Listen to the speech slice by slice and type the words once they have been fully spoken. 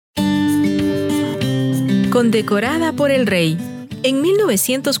Condecorada por el rey. En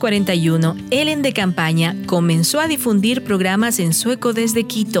 1941, Orden de Campaña comenzó a difundir programas en sueco desde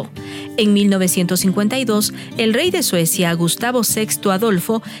Quito. En 1952, el rey de Suecia, Gustavo VI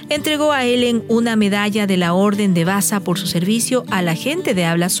Adolfo, entregó a Ellen una medalla de la Orden de Vasa por su servicio a la gente de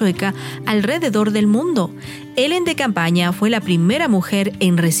habla sueca alrededor del mundo. Orden de Campaña fue la primera mujer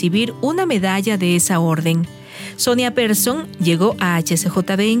en recibir una medalla de esa orden. Sonja Persson llegó a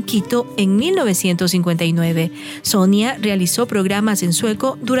HCJB en Quito en 1959. Sonja realizó programas en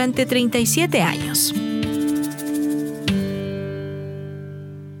sueco durante 37 años.